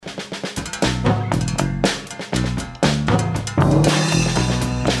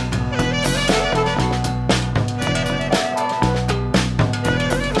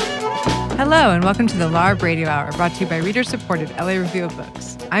Hello, and welcome to the LARB Radio Hour, brought to you by reader-supported LA Review of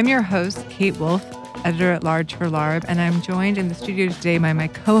Books. I'm your host, Kate Wolf, editor-at-large for LARB, and I'm joined in the studio today by my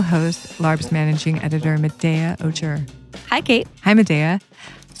co-host, LARB's managing editor, Medaya Ocher. Hi, Kate. Hi, Medaya.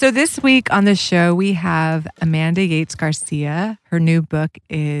 So this week on the show, we have Amanda Yates Garcia. Her new book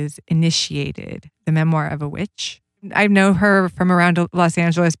is Initiated, the Memoir of a Witch. I know her from around Los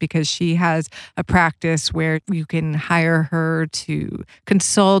Angeles because she has a practice where you can hire her to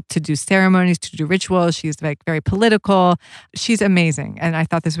consult, to do ceremonies, to do rituals. She's like very political. She's amazing. And I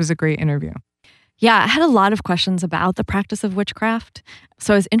thought this was a great interview. Yeah, I had a lot of questions about the practice of witchcraft.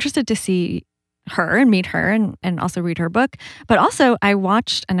 So I was interested to see her and meet her and also read her book. But also I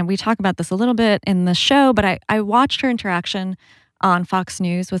watched, and we talk about this a little bit in the show, but I watched her interaction on Fox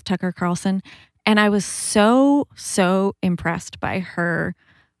News with Tucker Carlson. And I was so impressed by her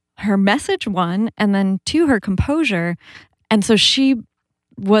message, one, and then two, her composure. And so she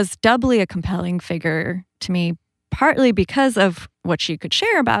was doubly a compelling figure to me, partly because of what she could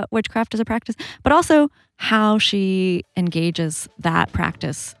share about witchcraft as a practice, but also how she engages that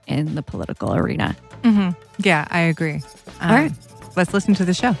practice in the political arena. Mm-hmm. Yeah, I agree. All right. Let's listen to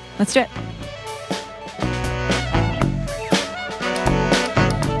the show. Let's do it.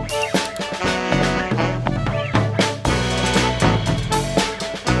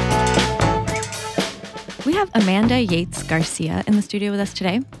 We have Amanda Yates Garcia in the studio with us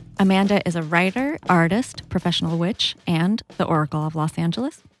today. Amanda is a writer, artist, professional witch, and the Oracle of Los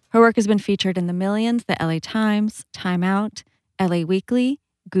Angeles. Her work has been featured in The Millions, The LA Times, Time Out, LA Weekly,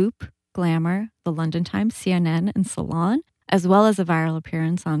 Goop, Glamour, The London Times, CNN, and Salon, as well as a viral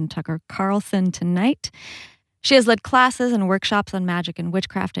appearance on Tucker Carlson Tonight. She has led classes and workshops on magic and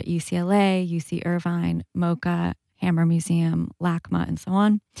witchcraft at UCLA, UC Irvine, MoCA, Hammer Museum, LACMA, and so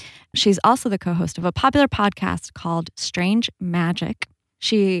on. She's also the co-host of a popular podcast called Strange Magic.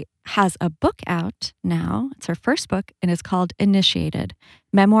 She has a book out now. It's her first book, and it's called Initiated,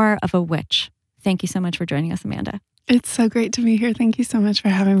 Memoir of a Witch. Thank you so much for joining us, Amanda. It's so great to be here. Thank you so much for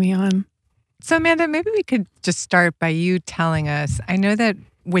having me on. So, Amanda, maybe we could just start by you telling us, I know that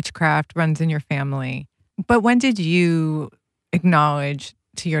witchcraft runs in your family, but when did you acknowledge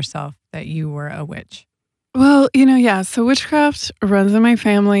to yourself that you were a witch? Well, so witchcraft runs in my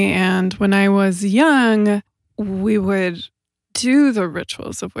family. And when I was young, we would do the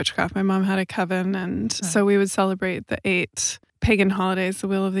rituals of witchcraft. My mom had a coven, and so we would celebrate the 8 pagan holidays, the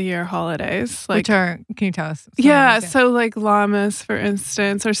Wheel of the Year holidays. Which are, can you tell us? Yeah, so like Lammas, for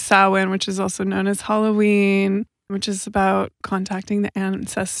instance, or Samhain, which is also known as Halloween, which is about contacting the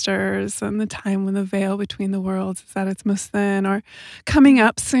ancestors and the time when the veil between the worlds is at its most thin. Or coming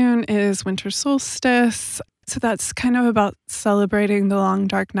up soon is winter solstice. So that's kind of about celebrating the long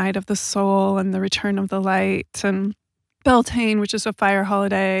dark night of the soul and the return of the light. And Beltane, which is a fire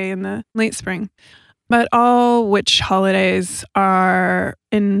holiday in the late spring. But all witch holidays are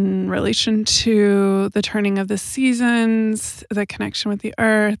in relation to the turning of the seasons, the connection with the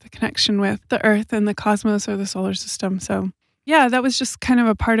earth and the cosmos or the solar system. So yeah, that was just kind of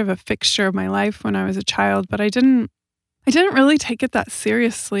a part of a fixture of my life when I was a child, but I didn't really take it that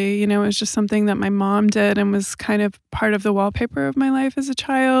seriously. It was just something that my mom did and was kind of part of the wallpaper of my life as a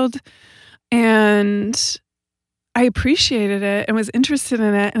child. And I appreciated it and was interested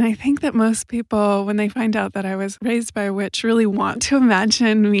in it. And I think that most people, when they find out that I was raised by a witch, really want to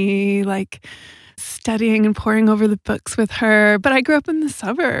imagine me like studying and poring over the books with her. But I grew up in the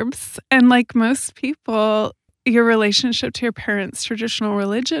suburbs. And like most people, your relationship to your parents' traditional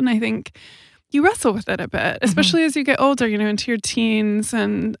religion, I think you wrestle with it a bit, especially as you get older, into your teens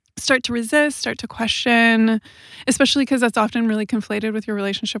and start to resist, start to question, especially because that's often really conflated with your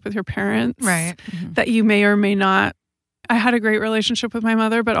relationship with your parents. Right. That you may or may not. I had a great relationship with my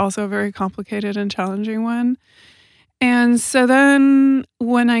mother, but also a very complicated and challenging one. And so then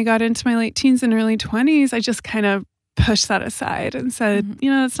when I got into my late teens and early 20s, I just kind of pushed that aside and said,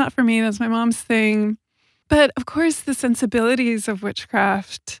 that's not for me. That's my mom's thing. But of course, the sensibilities of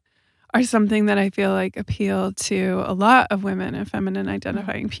witchcraft are something that I feel like appeal to a lot of women and feminine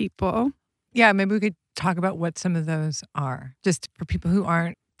identifying people. Yeah, maybe we could talk about what some of those are, just for people who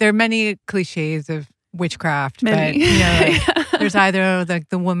aren't. There are many cliches of witchcraft, but there's either like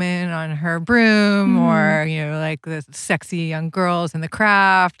the woman on her broom or, like the sexy young girls in the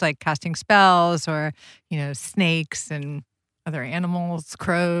craft, like casting spells or, snakes and other animals,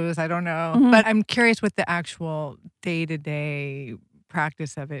 crows, I don't know. But I'm curious what the actual day-to-day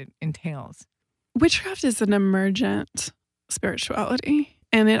practice of it entails. Witchcraft is an emergent spirituality,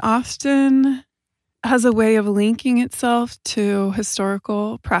 and it often has a way of linking itself to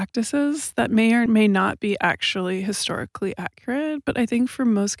historical practices that may or may not be actually historically accurate. But I think for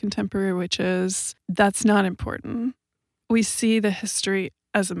most contemporary witches, that's not important. We see the history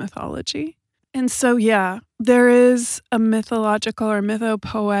as a mythology. And so, yeah, there is a mythological or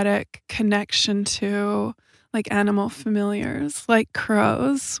mythopoetic connection to like animal familiars, like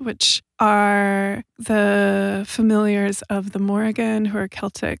crows, which are the familiars of the Morrigan, who are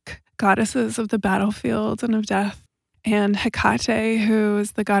Celtic goddesses of the battlefield and of death, and Hecate, who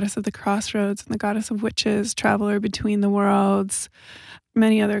is the goddess of the crossroads and the goddess of witches, traveler between the worlds,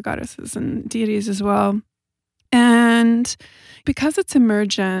 many other goddesses and deities as well. And because it's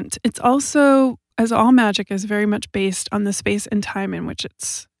emergent, it's also, as all magic is, very much based on the space and time in which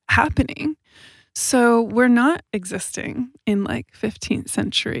it's happening. So we're not existing in like 15th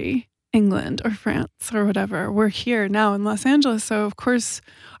century England or France or whatever. We're here now in Los Angeles. So of course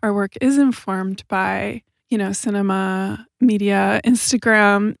our work is informed by, cinema, media,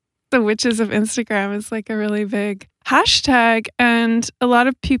 Instagram. The witches of Instagram is like a really big hashtag. And a lot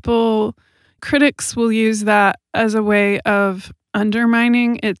of critics will use that as a way of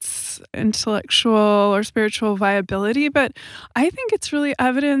undermining its intellectual or spiritual viability. But I think it's really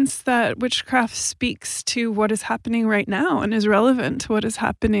evidence that witchcraft speaks to what is happening right now and is relevant to what is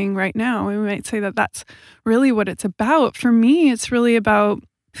happening right now. We might say that that's really what it's about. For me, it's really about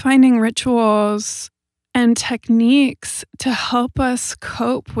finding rituals and techniques to help us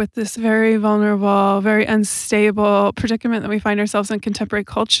cope with this very vulnerable, very unstable predicament that we find ourselves in contemporary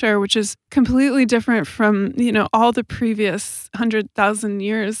culture, which is completely different from, all the previous 100,000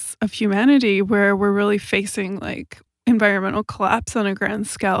 years of humanity, where we're really facing like environmental collapse on a grand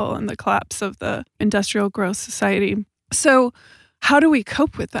scale and the collapse of the industrial growth society. So how do we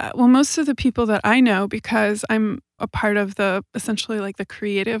cope with that? Well, most of the people that I know, because I'm a part of essentially like the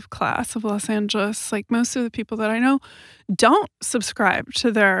creative class of Los Angeles, like most of the people that I know don't subscribe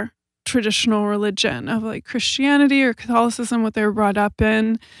to their traditional religion of like Christianity or Catholicism, what they were brought up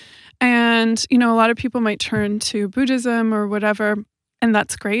in. And, a lot of people might turn to Buddhism or whatever, and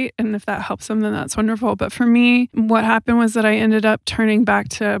that's great. And if that helps them, then that's wonderful. But for me, what happened was that I ended up turning back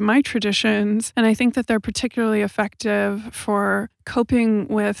to my traditions. And I think that they're particularly effective for coping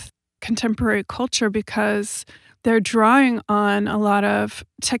with contemporary culture because they're drawing on a lot of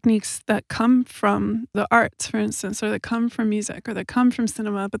techniques that come from the arts, for instance, or that come from music, or that come from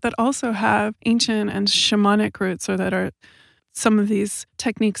cinema, but that also have ancient and shamanic roots, or that are some of these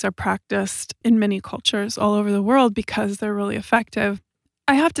techniques are practiced in many cultures all over the world because they're really effective.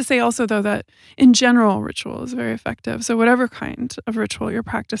 I have to say also, though, that in general, ritual is very effective. So whatever kind of ritual you're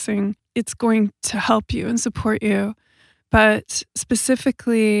practicing, it's going to help you and support you. But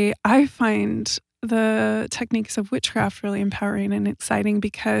specifically, I find the techniques of witchcraft really empowering and exciting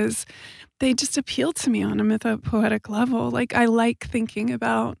because they just appeal to me on a mythopoetic level. Like, I like thinking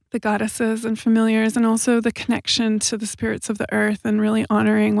about the goddesses and familiars, and also the connection to the spirits of the earth and really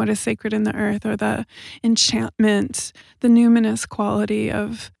honoring what is sacred in the earth, or the enchantment, the numinous quality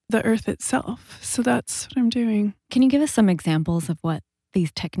of the earth itself. So that's what I'm doing. Can you give us some examples of what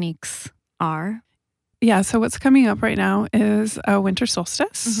these techniques are? Yeah, so what's coming up right now is a winter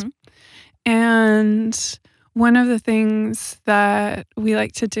solstice. Mm-hmm. And one of the things that we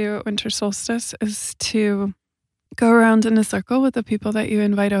like to do at winter solstice is to go around in a circle with the people that you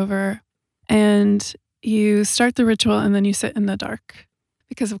invite over, and you start the ritual and then you sit in the dark.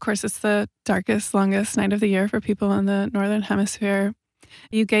 Because of course it's the darkest, longest night of the year for people in the Northern Hemisphere.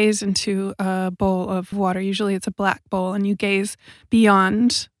 You gaze into a bowl of water. Usually it's a black bowl, and you gaze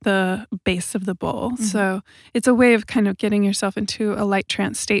beyond the base of the bowl. Mm-hmm. So it's a way of kind of getting yourself into a light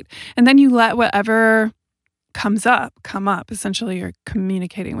trance state. And then you let whatever comes up, come up. Essentially, you're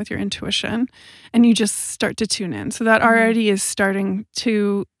communicating with your intuition, and you just start to tune in. So that already is starting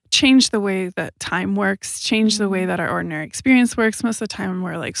to change the way that time works, change the way that our ordinary experience works. Most of the time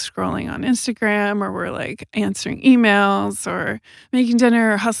we're like scrolling on Instagram, or we're like answering emails, or making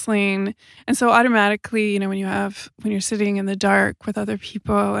dinner, or hustling. And so automatically, when you're sitting in the dark with other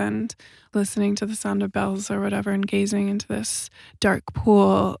people and listening to the sound of bells or whatever, and gazing into this dark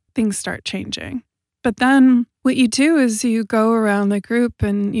pool, things start changing. But then what you do is you go around the group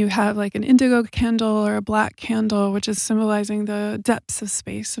and you have like an indigo candle or a black candle, which is symbolizing the depths of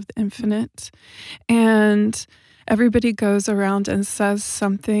space of the infinite. And everybody goes around and says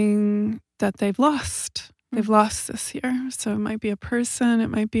something that they've lost. They've lost this year. So it might be a person, it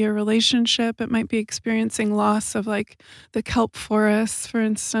might be a relationship, it might be experiencing loss of like the kelp forests, for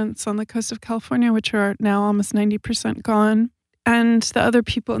instance, on the coast of California, which are now almost 90% gone. And the other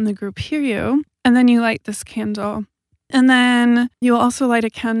people in the group hear you. And then you light this candle. And then you'll also light a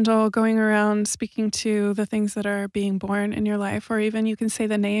candle going around speaking to the things that are being born in your life, or even you can say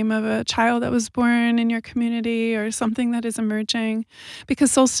the name of a child that was born in your community or something that is emerging,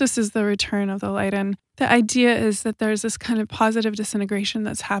 because solstice is the return of the light. And the idea is that there's this kind of positive disintegration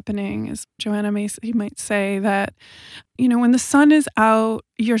that's happening, as Joanna might say, that, when the sun is out,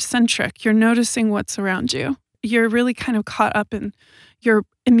 you're centric, you're noticing what's around you. You're really kind of caught up in your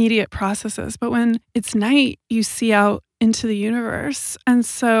immediate processes. But when it's night, you see out into the universe. And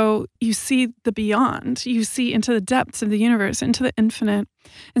so you see the beyond. You see into the depths of the universe, into the infinite.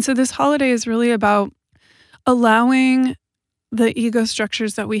 And so this holiday is really about allowing the ego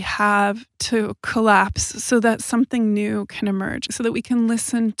structures that we have to collapse so that something new can emerge, so that we can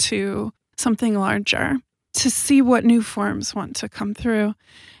listen to something larger, to see what new forms want to come through.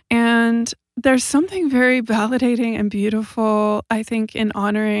 And there's something very validating and beautiful, I think, in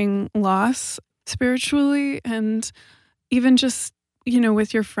honoring loss spiritually, and even just,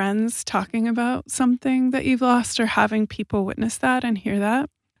 with your friends talking about something that you've lost, or having people witness that and hear that.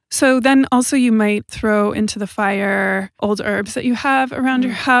 So then also you might throw into the fire old herbs that you have around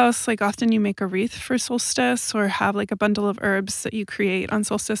your house. Like often you make a wreath for solstice, or have like a bundle of herbs that you create on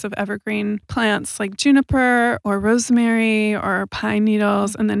solstice of evergreen plants like juniper or rosemary or pine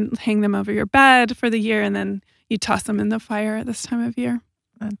needles, and then hang them over your bed for the year. And then you toss them in the fire at this time of year.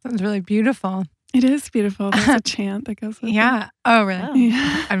 That sounds really beautiful. It is beautiful. There's a chant that goes with it. Oh, really? Oh.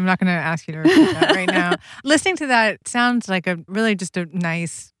 Yeah. I'm not going to ask you to repeat that right now. Listening to that sounds like just a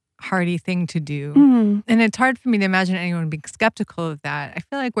nice, hearty thing to do. And it's hard for me to imagine anyone being skeptical of that. I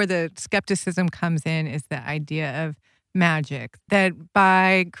feel like where the skepticism comes in is the idea of magic, that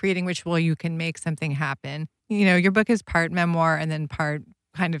by creating ritual, you can make something happen. Your book is part memoir and then part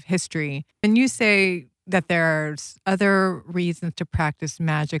kind of history. And you say that there's other reasons to practice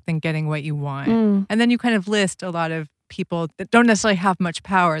magic than getting what you want. And then you kind of list a lot of people that don't necessarily have much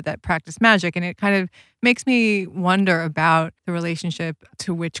power that practice magic. And it kind of makes me wonder about the relationship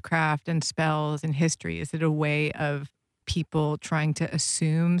to witchcraft and spells in history. Is it a way of people trying to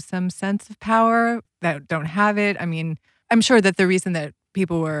assume some sense of power that don't have it? I mean, I'm sure that the reason that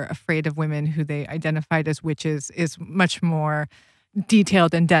people were afraid of women who they identified as witches is much more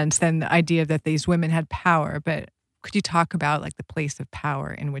detailed and dense than the idea that these women had power. But could you talk about like the place of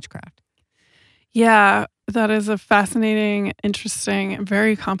power in witchcraft? Yeah, that is a fascinating, interesting,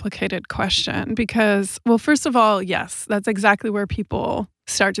 very complicated question because, well, first of all, yes, that's exactly where people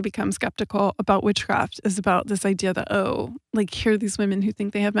start to become skeptical about witchcraft, is about this idea that, here are these women who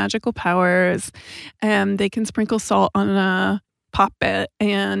think they have magical powers and they can sprinkle salt on a poppet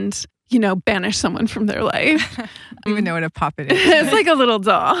and, banish someone from their life. I don't even know what a poppet is. It's like a little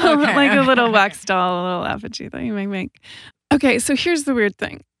doll, Okay. like a little wax doll, a little effigy that you might make. Okay, so here's the weird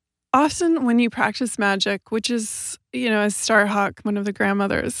thing. Often when you practice magic, which is, as Starhawk, one of the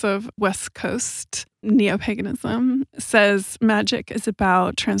grandmothers of West Coast neo-paganism, says magic is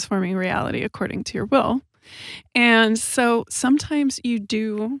about transforming reality according to your will. And so sometimes you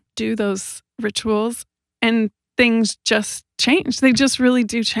do those rituals and things just change. They just really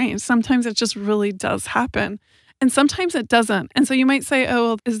do change. Sometimes it just really does happen. And sometimes it doesn't. And so you might say,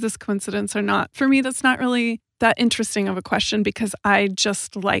 is this coincidence or not? For me, that's not really that interesting of a question because I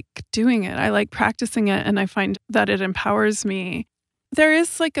just like doing it. I like practicing it and I find that it empowers me. There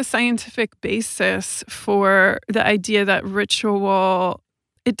is like a scientific basis for the idea that ritual,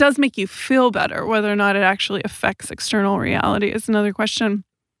 it does make you feel better. Whether or not it actually affects external reality is another question.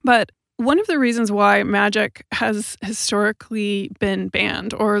 But one of the reasons why magic has historically been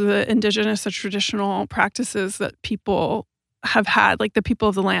banned, or the indigenous or traditional practices that people have had, like the people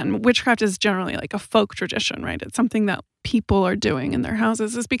of the land, witchcraft is generally like a folk tradition, right? It's something that people are doing in their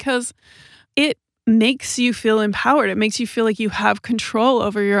houses, is because it makes you feel empowered. It makes you feel like you have control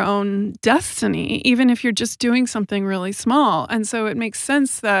over your own destiny, even if you're just doing something really small. And so it makes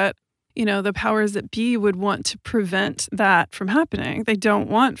sense that, the powers that be would want to prevent that from happening. They don't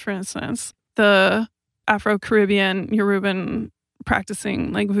want, for instance, the Afro-Caribbean, Yoruban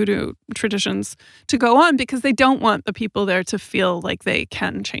practicing like voodoo traditions to go on because they don't want the people there to feel like they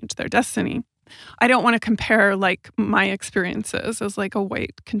can change their destiny. I don't want to compare like my experiences as like a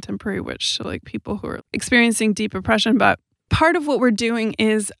white contemporary witch to like people who are experiencing deep oppression, but part of what we're doing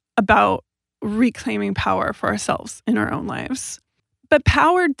is about reclaiming power for ourselves in our own lives. But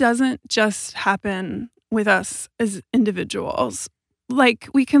power doesn't just happen with us as individuals. Like,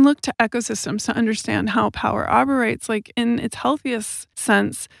 we can look to ecosystems to understand how power operates. Like, in its healthiest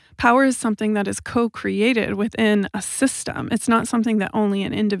sense, power is something that is co-created within a system. It's not something that only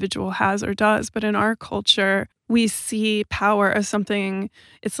an individual has or does. But in our culture, we see power as something,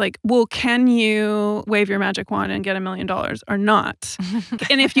 it's like, well, can you wave your magic wand and get $1 million or not?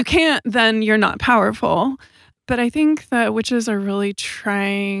 And if you can't, then you're not powerful. But I think that witches are really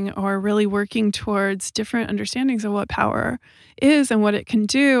trying or really working towards different understandings of what power is and what it can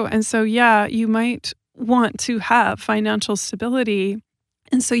do. And so, yeah, you might want to have financial stability.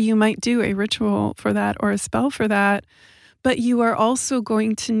 And so you might do a ritual for that or a spell for that. But you are also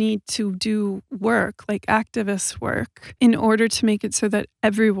going to need to do work, like activist work, in order to make it so that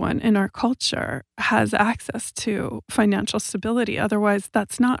everyone in our culture has access to financial stability. Otherwise,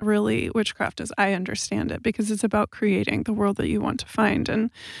 that's not really witchcraft as I understand it, because it's about creating the world that you want to find.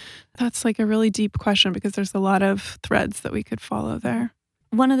 And that's like a really deep question, because there's a lot of threads that we could follow there.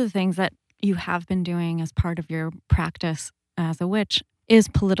 One of the things that you have been doing as part of your practice as a witch is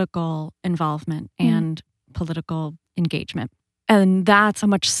political involvement and political engagement. And that's a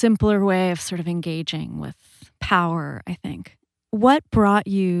much simpler way of sort of engaging with power, I think. What brought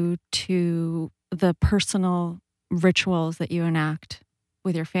you to the personal rituals that you enact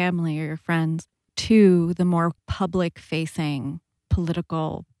with your family or your friends to the more public-facing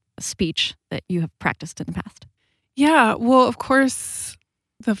political speech that you have practiced in the past? Yeah, well, of course,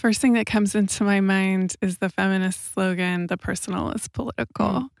 the first thing that comes into my mind is the feminist slogan, "The personal is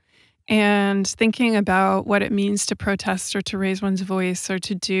political." And thinking about what it means to protest or to raise one's voice or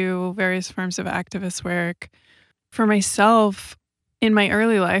to do various forms of activist work. For myself, in my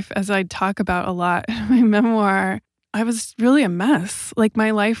early life, as I talk about a lot in my memoir, I was really a mess. Like,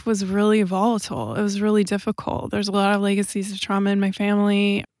 my life was really volatile. It was really difficult. There's a lot of legacies of trauma in my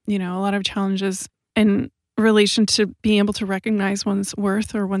family, a lot of challenges in relation to being able to recognize one's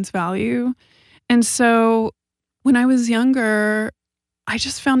worth or one's value. And so when I was younger, I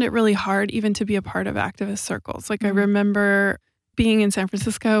just found it really hard even to be a part of activist circles. Like, I remember being in San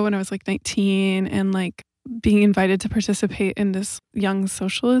Francisco when I was like 19 and like being invited to participate in this young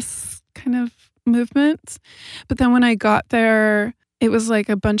socialist kind of movement. But then when I got there, it was like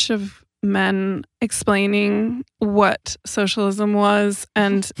a bunch of men explaining what socialism was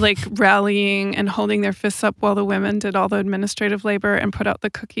and like rallying and holding their fists up while the women did all the administrative labor and put out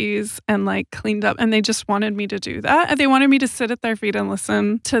the cookies and like cleaned up. And they just wanted me to do that. And they wanted me to sit at their feet and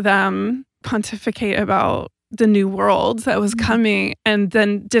listen to them pontificate about the new world that was coming, and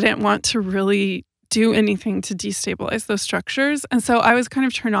then didn't want to really do anything to destabilize those structures. And so I was kind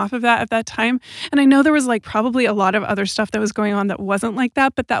of turned off of that at that time. And I know there was like probably a lot of other stuff that was going on that wasn't like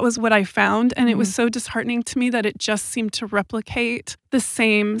that, but that was what I found. And it was so disheartening to me that it just seemed to replicate the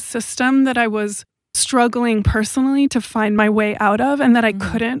same system that I was struggling personally to find my way out of, and that I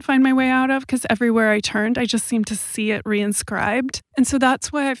couldn't find my way out of, because everywhere I turned, I just seemed to see it reinscribed. And so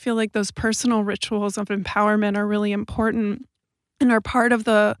that's why I feel like those personal rituals of empowerment are really important and are part of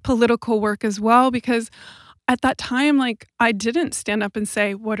the political work as well, because at that time, like, I didn't stand up and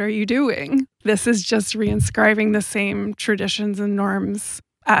say, "What are you doing? This is just reinscribing the same traditions and norms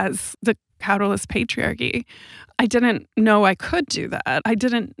as the capitalist patriarchy." I didn't know I could do that. I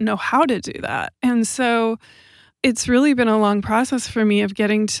didn't know how to do that. And so it's really been a long process for me of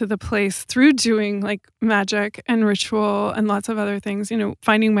getting to the place through doing like magic and ritual and lots of other things,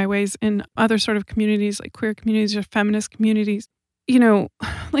 finding my ways in other sort of communities, like queer communities or feminist communities.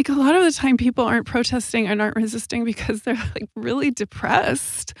 Like, a lot of the time people aren't protesting and aren't resisting because they're like really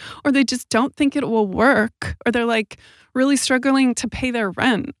depressed, or they just don't think it will work, or they're like really struggling to pay their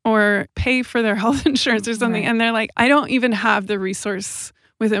rent or pay for their health insurance or something. Right. And they're like, I don't even have the resource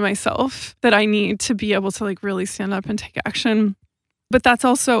within myself that I need to be able to like really stand up and take action. But that's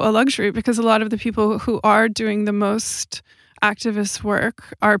also a luxury, because a lot of the people who are doing the most activist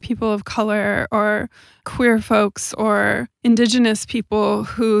work are people of color or queer folks or indigenous people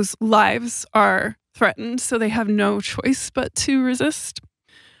whose lives are threatened. So they have no choice but to resist.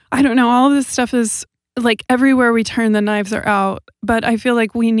 I don't know. All of this stuff is like everywhere we turn, the knives are out. But I feel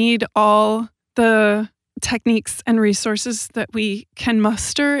like we need all the techniques and resources that we can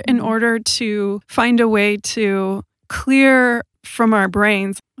muster in order to find a way to clear from our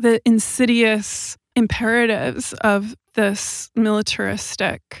brains the insidious imperatives of this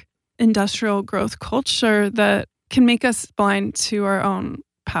militaristic industrial growth culture that can make us blind to our own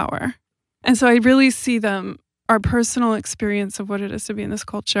power. And so I really see our personal experience of what it is to be in this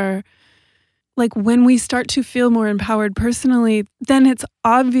culture. Like, when we start to feel more empowered personally, then it's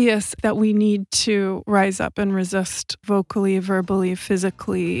obvious that we need to rise up and resist vocally, verbally,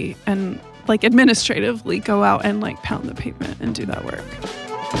 physically, and like administratively go out and like pound the pavement and do that work.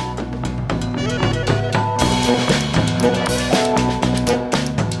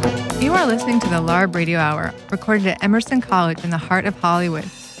 You are listening to the LARB Radio Hour, recorded at Emerson College in the heart of Hollywood.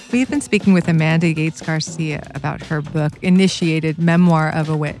 We've been speaking with Amanda Yates Garcia about her book, Initiated: Memoir of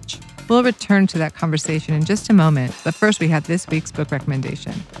a Witch. We'll return to that conversation in just a moment, but first we have this week's book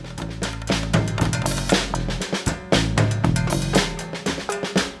recommendation.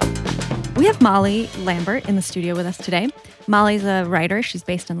 We have Molly Lambert in the studio with us today. Molly's a writer. She's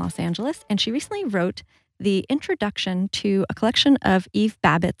based in Los Angeles, and she recently wrote the introduction to a collection of Eve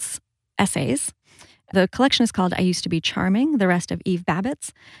Babbitt's essays. The collection is called I Used to Be Charming, the rest of Eve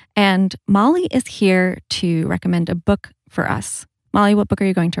Babbitt's. And Molly is here to recommend a book for us. Molly, what book are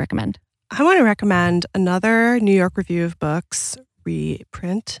you going to recommend? I want to recommend another New York Review of Books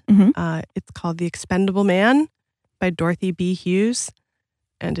reprint. It's called The Expendable Man by Dorothy B. Hughes.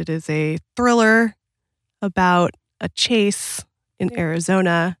 And it is a thriller about a chase in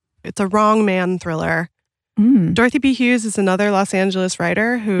Arizona. It's a wrong man thriller. Dorothy B. Hughes is another Los Angeles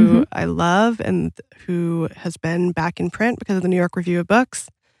writer who I love and who has been back in print because of the New York Review of Books.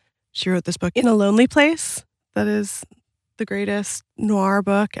 She wrote this book, In a Lonely Place, that is the greatest noir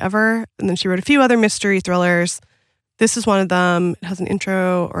book ever. And then she wrote a few other mystery thrillers. This is one of them. It has an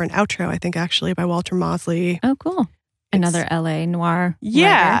intro or an outro, I think, actually, by Walter Mosley. Oh, cool. Another LA noir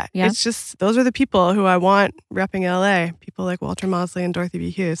yeah, writer. Yeah, it's just, those are the people who I want repping LA. People like Walter Mosley and Dorothy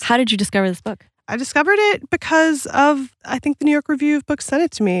B. Hughes. How did you discover this book? I discovered it because of, I think the New York Review of Books sent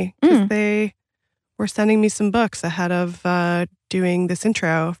it to me. Because they were sending me some books ahead of doing this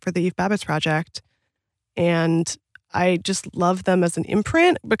intro for the Eve Babbitt's project. And I just love them as an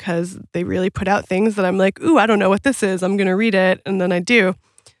imprint because they really put out things that I'm like, ooh, I don't know what this is. I'm going to read it. And then I do.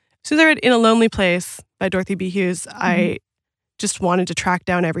 As soon as I read In a Lonely Place by Dorothy B. Hughes, I just wanted to track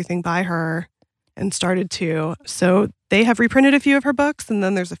down everything by her and started to. So they have reprinted a few of her books, and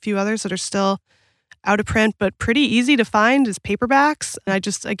then there's a few others that are still out of print, but pretty easy to find as paperbacks.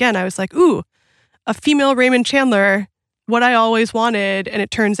 And I was like, ooh, a female Raymond Chandler, what I always wanted, and it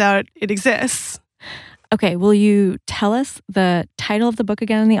turns out it exists. Okay, will you tell us the title of the book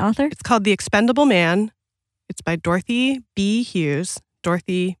again and the author? It's called The Expendable Man. It's by Dorothy B. Hughes.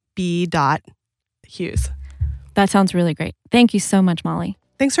 Dorothy B. Hughes. That sounds really great. Thank you so much, Molly.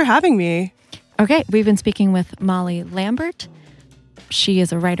 Thanks for having me. Okay, we've been speaking with Molly Lambert. She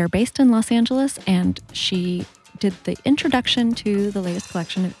is a writer based in Los Angeles, and she did the introduction to the latest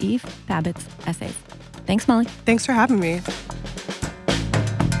collection of Eve Babbitt's essays. Thanks, Molly. Thanks for having me.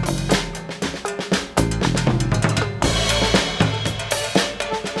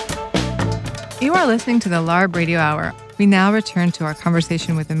 You are listening to the LARB Radio Hour. We now return to our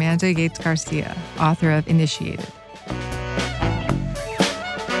conversation with Amanda Yates Garcia, author of Initiated.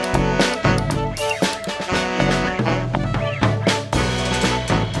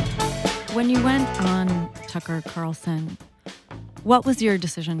 When you went on Tucker Carlson, what was your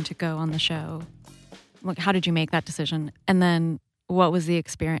decision to go on the show? Like, how did you make that decision? And then what was the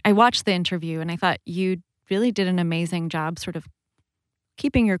experience? I watched the interview and I thought you really did an amazing job sort of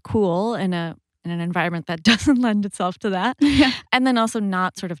keeping your cool in an environment that doesn't lend itself to that. Yeah. And then also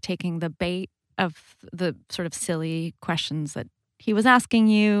not sort of taking the bait of the sort of silly questions that he was asking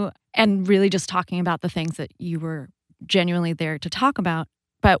you and really just talking about the things that you were genuinely there to talk about.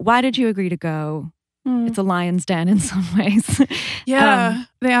 But why did you agree to go? It's a lion's den in some ways. Yeah.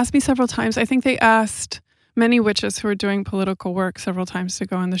 They asked me several times. I think they asked many witches who are doing political work several times to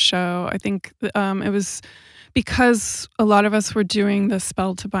go on the show. I think it was because a lot of us were doing the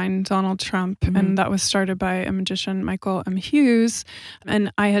spell to bind Donald Trump, and that was started by a magician, Michael M. Hughes.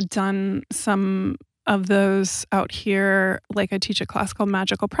 And I had done some of those out here. Like, I teach a class called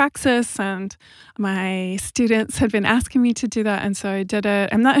Magical Praxis, and my students had been asking me to do that, and so I did it.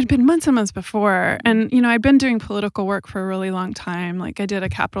 And that had been months and months before. And, you know, I'd been doing political work for a really long time. Like, I did a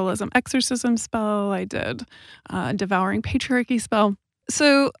capitalism exorcism spell. I did a devouring patriarchy spell.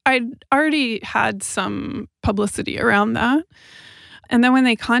 So I'd already had some publicity around that. And then when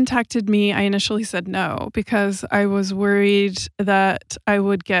they contacted me, I initially said no because I was worried that I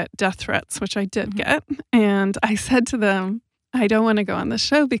would get death threats, which I did get. And I said to them, I don't want to go on the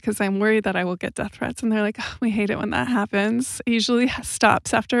show because I'm worried that I will get death threats. And they're like, oh, we hate it when that happens. It usually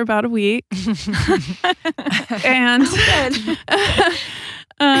stops after about a week. And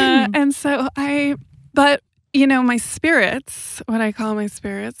and so but you know, my spirits, what I call my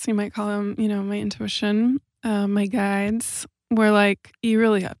spirits, you might call them, you know, my intuition, my guides, were like, you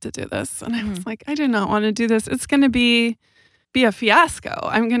really have to do this. And I was like, I do not want to do this. It's going to be a fiasco.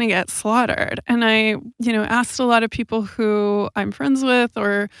 I'm going to get slaughtered. And I, you know, asked a lot of people who I'm friends with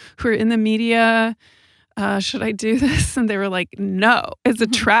or who are in the media, should I do this? And they were like, no, it's a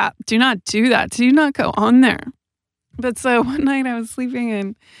trap. Do not do that. Do not go on there. But so one night I was sleeping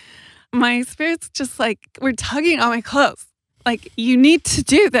and my spirits just like were tugging on my clothes. like, you need to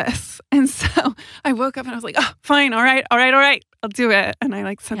do this. And so I woke up and I was like, oh, fine. All right. I'll do it. And I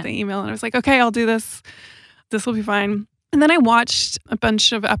like sent the email and I was like, okay, I'll do this. This will be fine. And then I watched a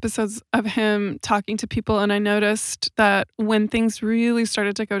bunch of episodes of him talking to people, and I noticed that when things really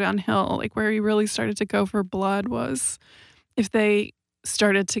started to go downhill, like where he really started to go for blood was if they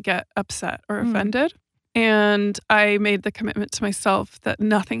started to get upset or offended. And I made the commitment to myself that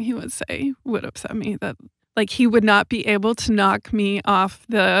nothing he would say would upset me, that like he would not be able to knock me off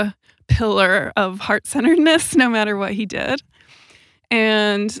the pillar of heart-centeredness no matter what he did.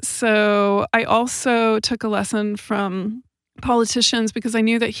 And so I also took a lesson from politicians because I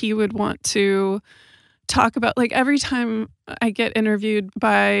knew that he would want to talk about, like, every time I get interviewed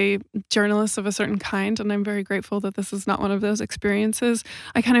by journalists of a certain kind, and I'm very grateful that this is not one of those experiences,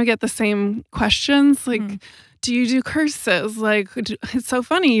 I kind of get the same questions, like, do you do curses? Like, it's so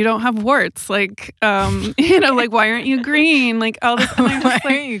funny, you don't have warts. Like, like, why aren't you green? Like, all this. Why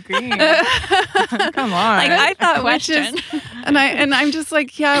aren't you green? Come on. Like, I thought witches, and I'm just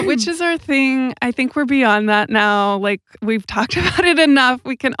like, yeah, witches are a thing. I think we're beyond that now. Like, we've talked about it enough.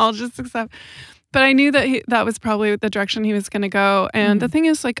 We can all just accept. But I knew that that was probably the direction he was going to go. And the thing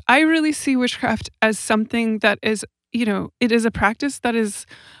is, like, I really see witchcraft as something that is, it is a practice that is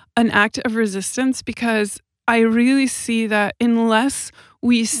an act of resistance, because I really see that unless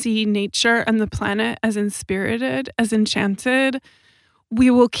we see nature and the planet as inspirited, as enchanted,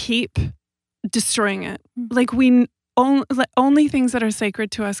 we will keep destroying it. Like, only things that are sacred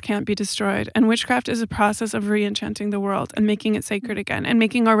to us can't be destroyed. And witchcraft is a process of re-enchanting the world and making it sacred again and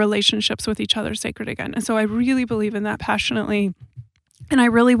making our relationships with each other sacred again. And so I really believe in that passionately. And I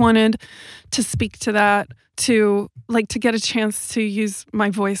really wanted to speak to that, to get a chance to use my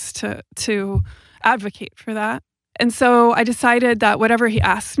voice to advocate for that. And so I decided that whatever he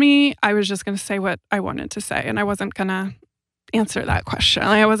asked me, I was just going to say what I wanted to say. And I wasn't going to answer that question.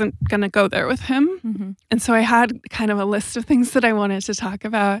 I wasn't going to go there with him. And so I had kind of a list of things that I wanted to talk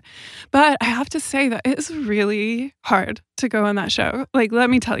about. But I have to say that it is really hard to go on that show. Like, let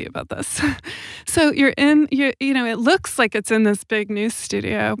me tell you about this. So it looks like it's in this big news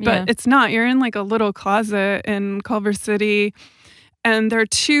studio, but it's not. You're in like a little closet in Culver City. And there are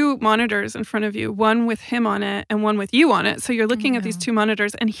two monitors in front of you, one with him on it and one with you on it. So you're looking at these two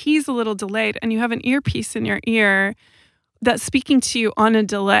monitors, and he's a little delayed, and you have an earpiece in your ear that's speaking to you on a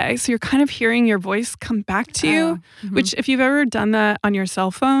delay. So you're kind of hearing your voice come back to you, which, if you've ever done that on your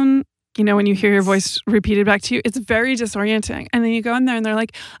cell phone, when you hear your voice repeated back to you, it's very disorienting. And then you go in there and they're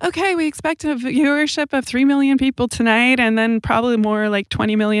like, okay, we expect a viewership of 3 million people tonight, and then probably more, like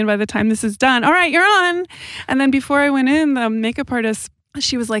 20 million by the time this is done. All right, you're on. And then before I went in, the makeup artist,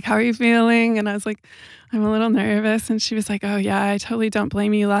 she was like, how are you feeling? And I was like, I'm a little nervous. And she was like, oh yeah, I totally don't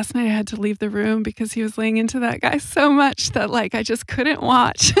blame you. Last night I had to leave the room because he was laying into that guy so much that like I just couldn't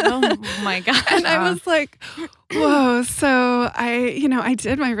watch. Oh my gosh. And I was like, whoa. So I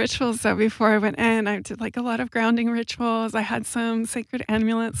did my rituals though before I went in. I did like a lot of grounding rituals. I had some sacred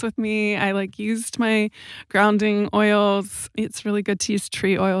amulets with me. I like used my grounding oils. It's really good to use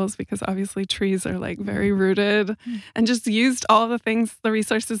tree oils because obviously trees are like very rooted, and just used all the things, the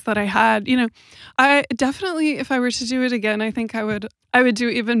resources that I had. I definitely, if I were to do it again, I think I would do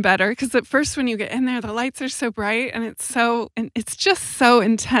even better, because at first when you get in there, the lights are so bright and it's just so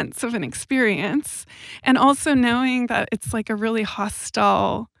intense of an experience. And also knowing that it's like a really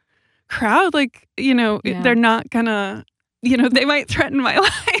hostile crowd, like, they're not gonna, they might threaten my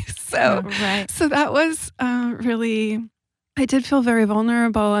life. So that was really, I did feel very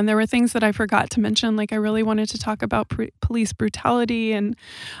vulnerable, and there were things that I forgot to mention. Like, I really wanted to talk about police brutality, and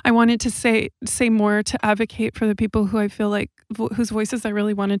I wanted to say more to advocate for the people who I feel like whose voices I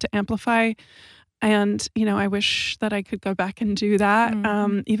really wanted to amplify. And I wish that I could go back and do that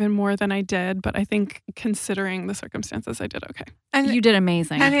even more than I did. But I think, considering the circumstances, I did okay. And you did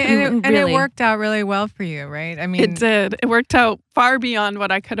amazing. And it worked out really well for you, right? I mean, it did. It worked out far beyond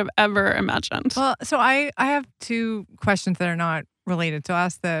what I could have ever imagined. Well, so I have two questions that are not related. So I'll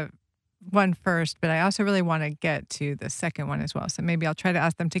ask the one first, but I also really want to get to the second one as well. So maybe I'll try to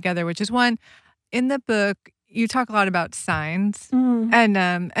ask them together, which is one, in the book, you talk a lot about signs, and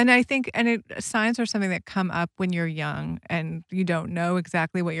I think signs are something that come up when you're young and you don't know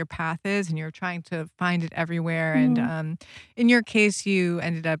exactly what your path is, and you're trying to find it everywhere. And in your case, you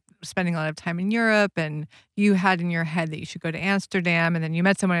ended up spending a lot of time in Europe, and you had in your head that you should go to Amsterdam, and then you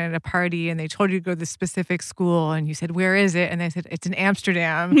met someone at a party and they told you to go to this specific school, and you said, where is it? And they said, it's in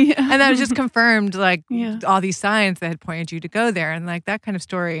Amsterdam. And that was just confirmed, like all these signs that had pointed you to go there. And like that kind of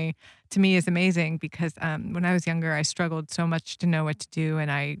story, to me is amazing because when I was younger, I struggled so much to know what to do,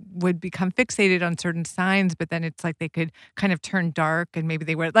 and I would become fixated on certain signs, but then it's like they could kind of turn dark, and maybe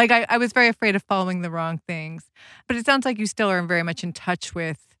they were like, I was very afraid of following the wrong things. But it sounds like you still are very much in touch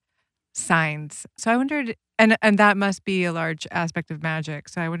with signs. So I wondered, and that must be a large aspect of magic.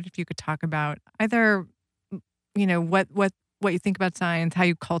 So I wondered if you could talk about either, what you think about signs, how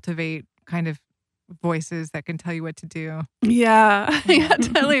you cultivate kind of voices that can tell you what to do. Yeah,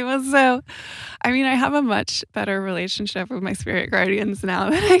 totally. Well, so, I mean, I have a much better relationship with my spirit guardians now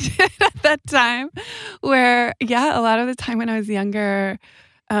than I did at that time, where, a lot of the time when I was younger,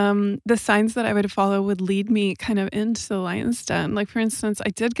 the signs that I would follow would lead me kind of into the lion's den. Like, for instance,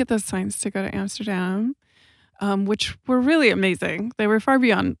 I did get those signs to go to Amsterdam, which were really amazing. They were far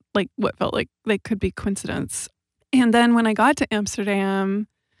beyond like what felt like they could be coincidence. And then when I got to Amsterdam,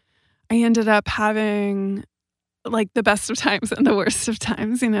 I ended up having like the best of times and the worst of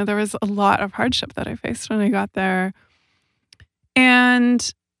times. There was a lot of hardship that I faced when I got there.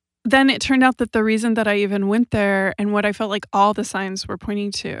 And then it turned out that the reason that I even went there and what I felt like all the signs were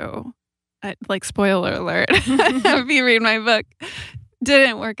pointing to, like spoiler alert, if you read my book,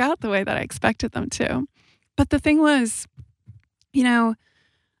 didn't work out the way that I expected them to. But the thing was,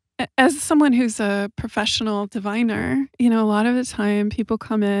 as someone who's a professional diviner, a lot of the time people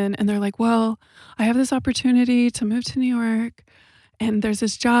come in and they're like, well, I have this opportunity to move to New York and there's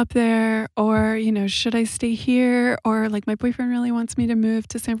this job there, or, should I stay here? Or like my boyfriend really wants me to move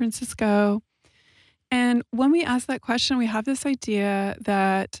to San Francisco. And when we ask that question, we have this idea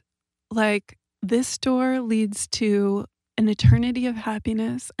that like this door leads to an eternity of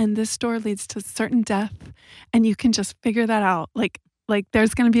happiness and this door leads to certain death. And you can just figure that out. Like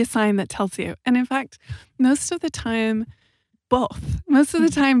there's going to be a sign that tells you. And in fact, most of the time, both. Most of the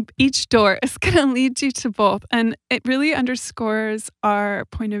time, each door is going to lead you to both. And it really underscores our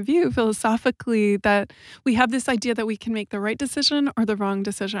point of view philosophically that we have this idea that we can make the right decision or the wrong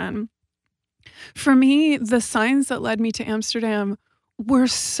decision. For me, the signs that led me to Amsterdam were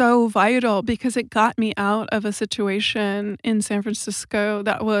so vital because it got me out of a situation in San Francisco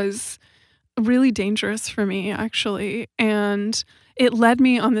that was really dangerous for me, actually. And it led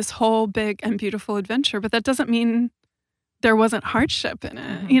me on this whole big and beautiful adventure. But that doesn't mean there wasn't hardship in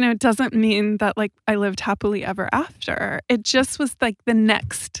it. It doesn't mean that like I lived happily ever after. It just was like the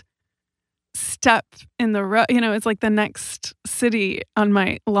next step in the road. It's like the next city on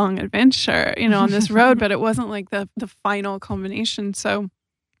my long adventure, on this road. But it wasn't like the final culmination. So,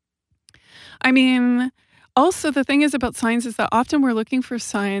 I mean, also the thing is about signs is that often we're looking for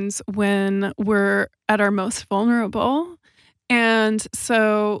signs when we're at our most vulnerable. And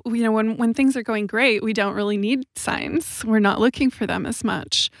so, when things are going great, we don't really need signs. We're not looking for them as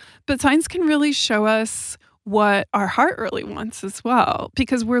much. But signs can really show us what our heart really wants as well,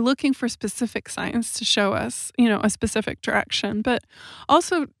 because we're looking for specific signs to show us, a specific direction. But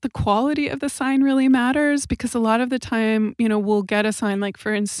also the quality of the sign really matters, because a lot of the time, we'll get a sign, like,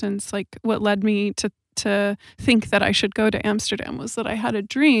 for instance, like what led me to think that I should go to Amsterdam was that I had a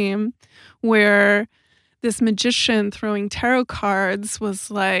dream where this magician throwing tarot cards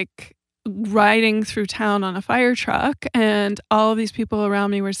was like riding through town on a fire truck, and all of these people around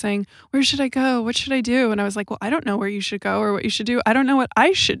me were saying, where should I go? What should I do? And I was like, well, I don't know where you should go or what you should do. I don't know what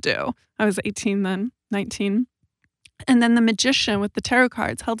I should do. I was 18 then, 19. And then the magician with the tarot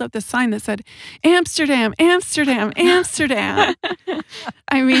cards held up this sign that said, Amsterdam, Amsterdam, Amsterdam.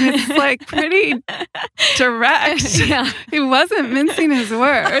 I mean, it's like pretty direct. Yeah. He wasn't mincing his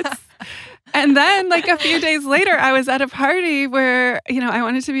words. And then like a few days later, I was at a party where, I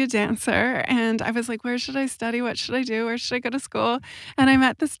wanted to be a dancer. And I was like, where should I study? What should I do? Where should I go to school? And I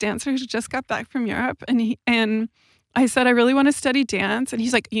met this dancer who just got back from Europe. And I said, I really want to study dance. And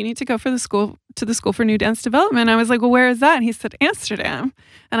he's like, you need to go to the School for New Dance Development. I was like, well, where is that? And he said, Amsterdam.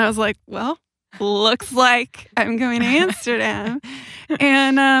 And I was like, well, looks like I'm going to Amsterdam.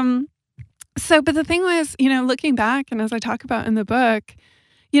 And but the thing was, looking back, and as I talk about in the book,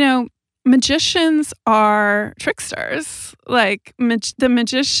 magicians are tricksters. Like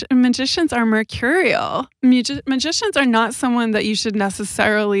magicians are mercurial. Magicians are not someone that you should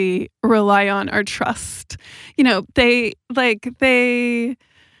necessarily rely on or trust. They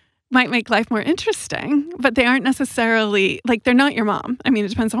might make life more interesting, but they aren't necessarily like, they're not your mom. I mean, it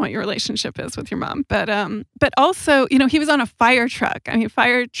depends on what your relationship is with your mom. But also, he was on a fire truck. I mean,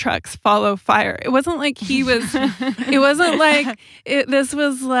 fire trucks follow fire. It wasn't like he was, it wasn't like, this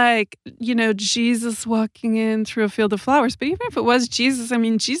was like, Jesus walking in through a field of flowers. But even if it was Jesus, I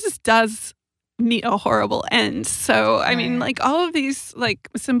mean, Jesus does meet a horrible end. So, I mean, like all of these like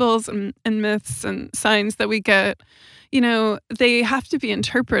symbols and myths and signs that we get, they have to be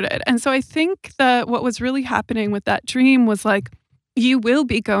interpreted. And so I think that what was really happening with that dream was like, you will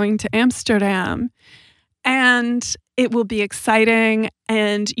be going to Amsterdam and it will be exciting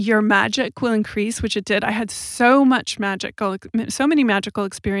and your magic will increase, which it did. I had so many magical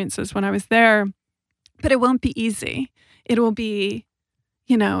experiences when I was there, but it won't be easy. It will be,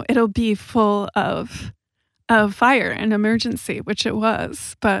 it'll be full of fire and emergency, which it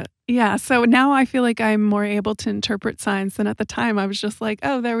was. But yeah, so now I feel like I'm more able to interpret signs than at the time. I was just like,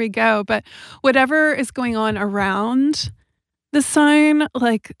 oh, there we go. But whatever is going on around the sign,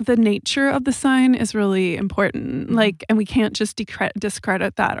 like the nature of the sign is really important. Like, and we can't just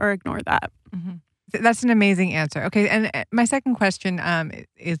discredit that or ignore that. Mm-hmm. That's an amazing answer. Okay. And my second question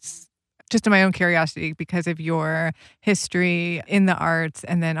is just in my own curiosity because of your history in the arts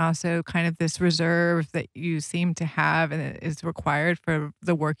and then also kind of this reserve that you seem to have and it is required for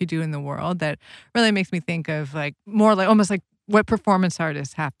the work you do in the world that really makes me think of like more like almost like what performance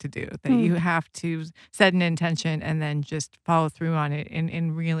artists have to do, that you have to set an intention and then just follow through on it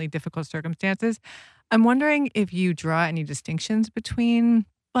in really difficult circumstances. I'm wondering if you draw any distinctions between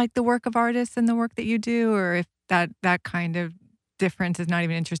like the work of artists and the work that you do, or if that kind of difference is not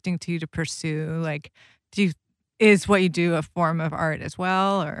even interesting to you to pursue. Like, is what you do a form of art as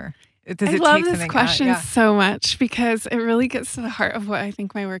well, or does it take something out? I love this question so much because it really gets to the heart of what I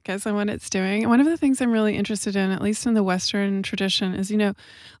think my work is and what it's doing. And one of the things I'm really interested in, at least in the Western tradition, is,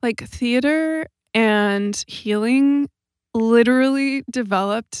 like theater and healing literally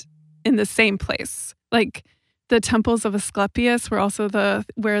developed in the same place. Like the temples of Asclepius were also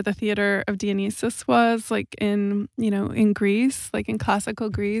where the theater of Dionysus was, like in Greece, like in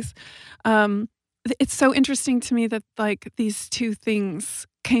classical Greece. It's so interesting to me that like these two things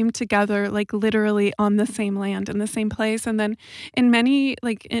came together like literally on the same land in the same place. And then in many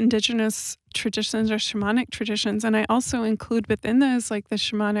like indigenous traditions or shamanic traditions, and I also include within those like the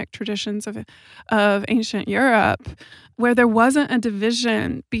shamanic traditions of ancient Europe, where there wasn't a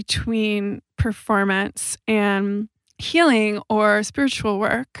division between performance and healing or spiritual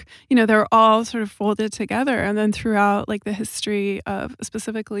work. They're all sort of folded together. And then throughout like the history of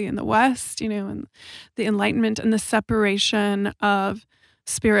specifically in the West, and the Enlightenment and the separation of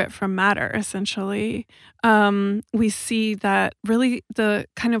spirit from matter, essentially, we see that really the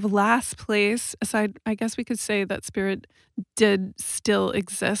kind of last place aside, I guess we could say that spirit did still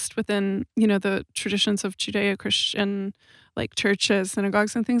exist within, the traditions of Judeo-Christian like churches,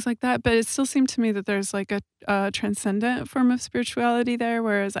 synagogues, and things like that. But it still seemed to me that there's like a transcendent form of spirituality there,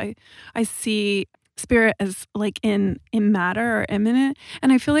 whereas I see spirit as like in matter or immanent.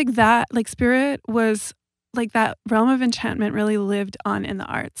 And I feel like that, like spirit was like that realm of enchantment really lived on in the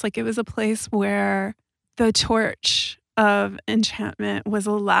arts. Like it was a place where the torch of enchantment was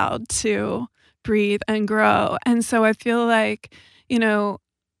allowed to breathe and grow. And so I feel like,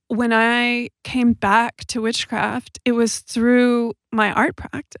 when I came back to witchcraft, it was through my art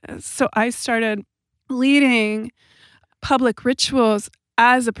practice. So I started leading public rituals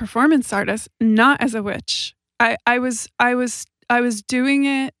as a performance artist, not as a witch. I was doing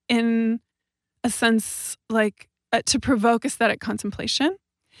it in a sense like to provoke aesthetic contemplation,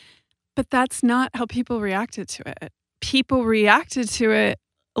 but that's not how people reacted to it. People reacted to it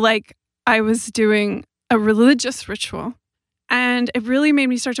like I was doing a religious ritual. And it really made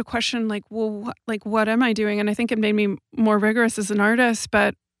me start to question, like, well, what am I doing? And I think it made me more rigorous as an artist.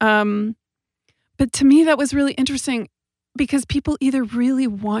 But to me, that was really interesting because people either really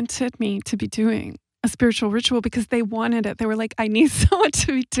wanted me to be doing a spiritual ritual because they wanted it. They were like, I need someone to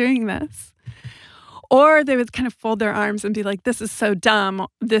be doing this. Or they would kind of fold their arms and be like, this is so dumb.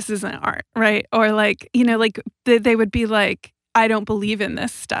 This isn't art, right? Or like, they would be like, I don't believe in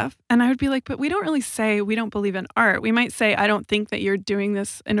this stuff. And I would be like, but we don't really say we don't believe in art. We might say, I don't think that you're doing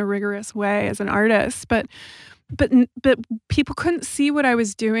this in a rigorous way as an artist. But people couldn't see what I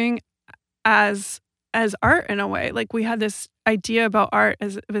was doing as art in a way. Like we had this idea about art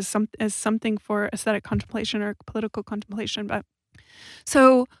as something for aesthetic contemplation or political contemplation. But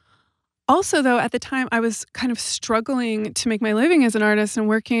so also, though, at the time, I was kind of struggling to make my living as an artist and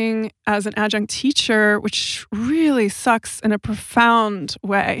working as an adjunct teacher, which really sucks in a profound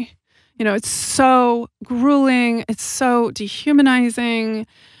way. It's so grueling. It's so dehumanizing.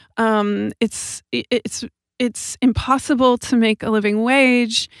 It's impossible to make a living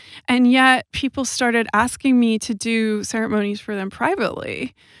wage. And yet people started asking me to do ceremonies for them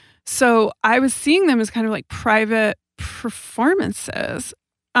privately. So I was seeing them as kind of like private performances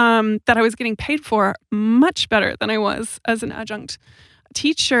that I was getting paid for much better than I was as an adjunct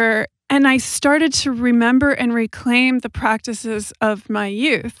teacher. And I started to remember and reclaim the practices of my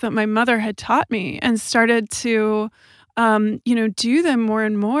youth that my mother had taught me, and started to, do them more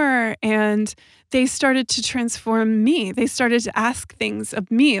and more. And they started to transform me. They started to ask things of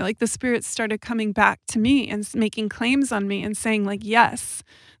me. Like the spirits started coming back to me and making claims on me and saying like, yes,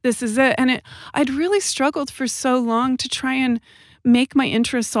 this is it. And I'd really struggled for so long to try and make my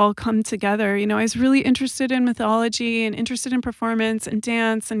interests all come together. I was really interested in mythology and interested in performance and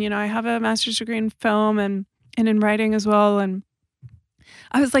dance. And, I have a master's degree in film and in writing as well. And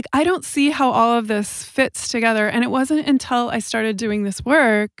I was like, I don't see how all of this fits together. And it wasn't until I started doing this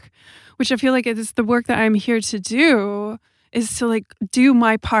work, which I feel like it is the work that I'm here to do, is to like do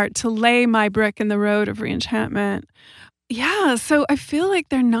my part, to lay my brick in the road of reenchantment. Yeah, so I feel like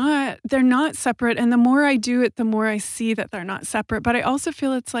they're not separate, and the more I do it, the more I see that they're not separate. But I also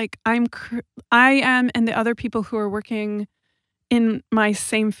feel it's like I am, and the other people who are working in my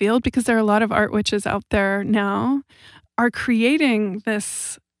same field, because there are a lot of art witches out there now, are creating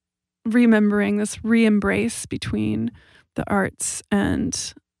this remembering, this re-embrace between the arts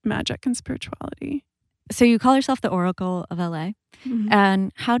and magic and spirituality. So you call yourself the Oracle of LA. Mm-hmm.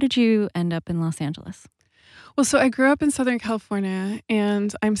 And how did you end up in Los Angeles? Well, so I grew up in Southern California,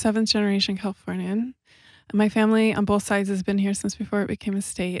 and I'm 7th generation Californian. My family on both sides has been here since before it became a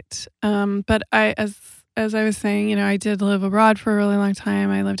state. But as I was saying, I did live abroad for a really long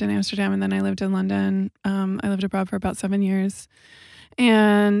time. I lived in Amsterdam, and then I lived in London. I lived abroad for about 7 years.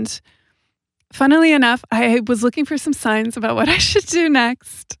 And funnily enough, I was looking for some signs about what I should do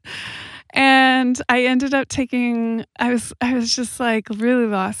next. And I ended up I was just like really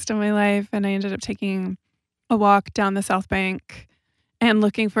lost in my life. And I ended up taking a walk down the South Bank and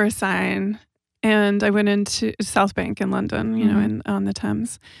looking for a sign. And I went into South Bank in London, on the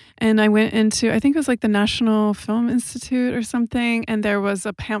Thames. And I went into, I think it was like the National Film Institute or something. And there was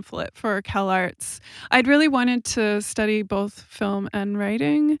a pamphlet for CalArts. I'd really wanted to study both film and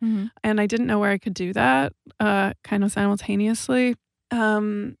writing. Mm-hmm. And I didn't know where I could do that kind of simultaneously.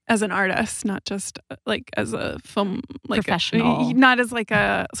 As an artist, not just like as a film like professional, not as like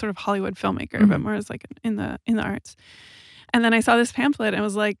a sort of Hollywood filmmaker, mm-hmm. but more as like in the arts. And then I saw this pamphlet and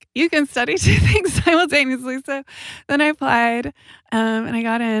was like, you can study two things simultaneously. So then I applied, and I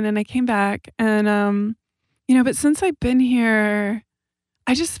got in, and I came back, and but since I've been here,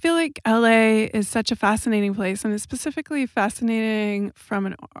 I just feel like LA is such a fascinating place, and it's specifically fascinating from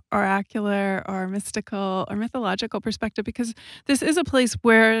an oracular or mystical or mythological perspective, because this is a place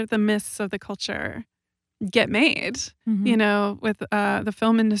where the myths of the culture get made, mm-hmm. With the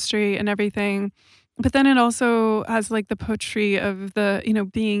film industry and everything. But then it also has like the poetry of the,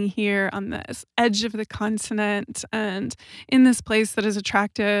 being here on this edge of the continent and in this place that has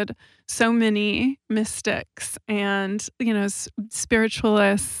attracted so many mystics and,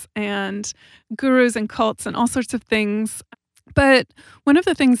 spiritualists and gurus and cults and all sorts of things. But one of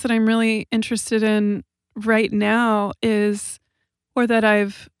the things that I'm really interested in right now is, or that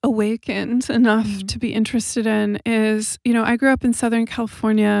I've awakened enough mm-hmm. to be interested in is, I grew up in Southern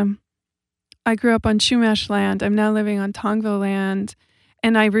California. I grew up on Chumash land. I'm now living on Tongva land.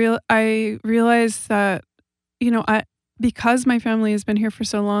 And I realized that, because my family has been here for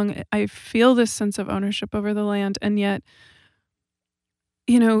so long, I feel this sense of ownership over the land. And yet,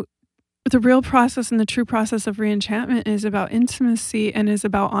 the real process and the true process of reenchantment is about intimacy and is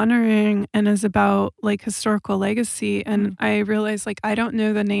about honoring and is about like historical legacy. And I realized like I don't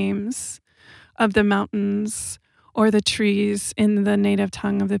know the names of the mountains or the trees in the native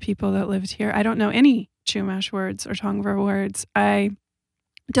tongue of the people that lived here. I don't know any Chumash words or Tongva words. I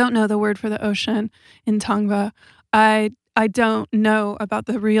don't know the word for the ocean in Tongva. I don't know about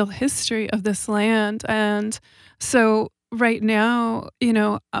the real history of this land. And so right now,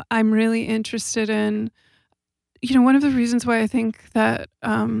 I'm really interested in, one of the reasons why I think that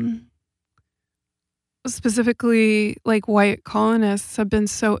specifically like white colonists have been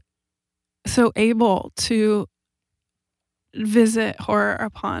so able to visit horror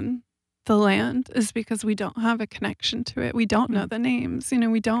upon the land is because we don't have a connection to it. We don't know the names.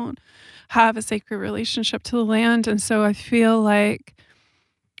 We don't have a sacred relationship to the land. And so I feel like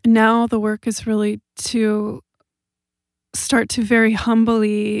now the work is really to start to very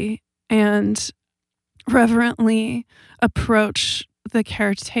humbly and reverently approach the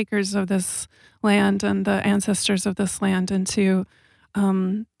caretakers of this land and the ancestors of this land, and to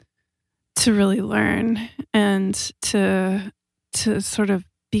really learn and to sort of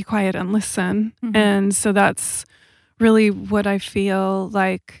be quiet and listen. Mm-hmm. And so that's really what I feel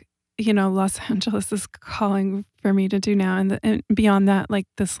like, Los Angeles is calling for me to do now. And beyond that, like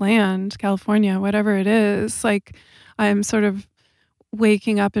this land, California, whatever it is, like I'm sort of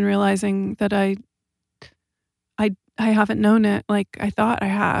waking up and realizing that I haven't known it like I thought I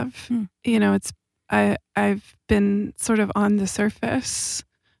have. You know, I've been sort of on the surface,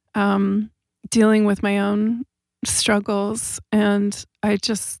 dealing with my own struggles, and I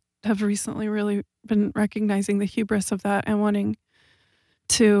just have recently really been recognizing the hubris of that and wanting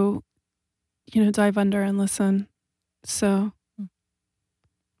to, you know, dive under and listen. So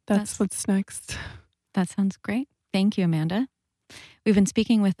that's what's next. That sounds great. Thank you, Amanda. We've been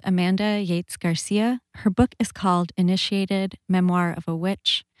speaking with Amanda Yates Garcia. Her book is called Initiated: Memoir of a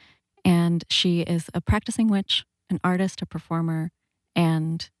Witch, and she is a practicing witch, an artist, a performer,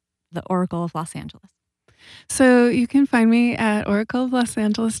 and the Oracle of Los Angeles. So you can find me at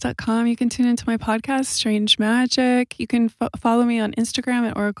oracleoflosangeles.com. You can tune into my podcast, Strange Magic. You can follow me on Instagram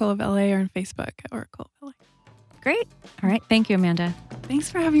at Oracle of LA or on Facebook at Oracle of LA. Great. All right. Thank you, Amanda.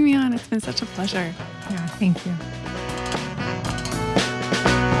 Thanks for having me on. It's been such a pleasure. Yeah, thank you.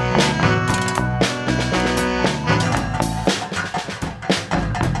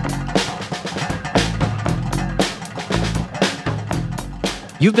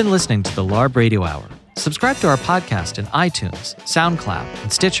 You've been listening to the LARB Radio Hour. Subscribe to our podcast in iTunes, SoundCloud,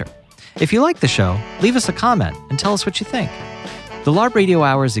 and Stitcher. If you like the show, leave us a comment and tell us what you think. The LARB Radio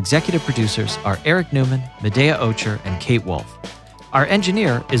Hour's executive producers are Eric Newman, Medea Ocher, and Kate Wolf. Our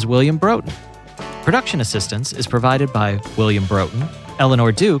engineer is William Broughton. Production assistance is provided by William Broughton,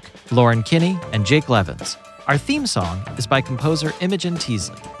 Eleanor Duke, Lauren Kinney, and Jake Levins. Our theme song is by composer Imogen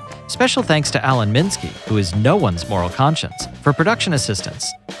Teasley. Special thanks to Alan Minsky, who is no one's moral conscience, for production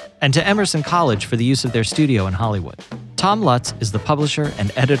assistance, and to Emerson College for the use of their studio in Hollywood. Tom Lutz is the publisher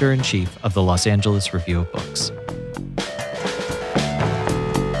and editor-in-chief of the Los Angeles Review of Books.